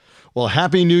Well,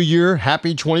 Happy New Year.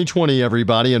 Happy 2020,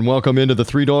 everybody, and welcome into the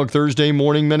Three Dog Thursday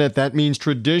Morning Minute. That means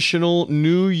traditional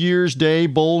New Year's Day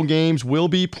bowl games will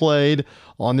be played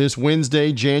on this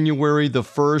Wednesday, January the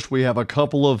 1st. We have a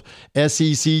couple of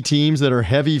SEC teams that are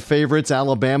heavy favorites.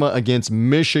 Alabama against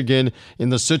Michigan in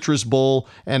the Citrus Bowl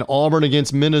and Auburn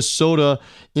against Minnesota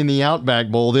in the Outback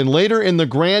Bowl. Then later in the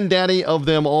granddaddy of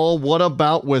them all, what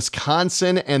about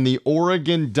Wisconsin and the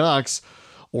Oregon Ducks?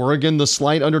 Oregon, the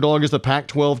slight underdog, is the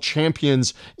Pac-12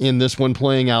 champions in this one,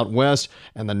 playing out west.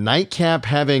 And the nightcap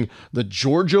having the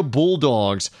Georgia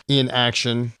Bulldogs in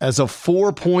action as a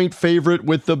 4-point favorite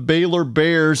with the Baylor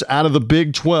Bears out of the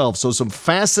Big 12. So some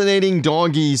fascinating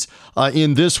doggies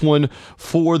in this one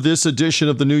for this edition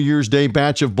of the New Year's Day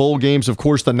batch of bowl games. Of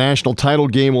course, the national title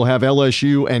game will have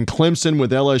LSU and Clemson,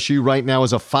 with LSU right now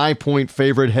as a 5-point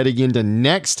favorite heading into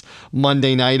next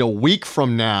Monday night, a week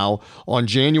from now on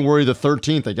January the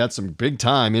 13th. They got some big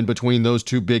time in between those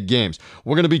two big games.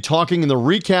 We're going to be talking in the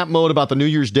recap mode about the New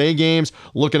Year's Day games,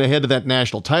 looking ahead to that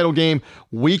national title game,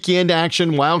 weekend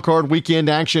action, wildcard weekend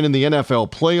action in the NFL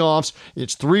playoffs.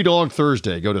 It's Three Dog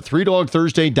Thursday. Go to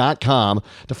threedogthursday.com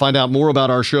to find out more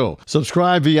about our show.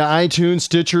 Subscribe via iTunes,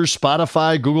 Stitcher,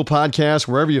 Spotify, Google Podcasts,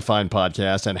 wherever you find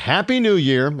podcasts. And Happy New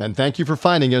Year, and thank you for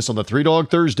finding us on the Three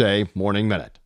Dog Thursday Morning Minute.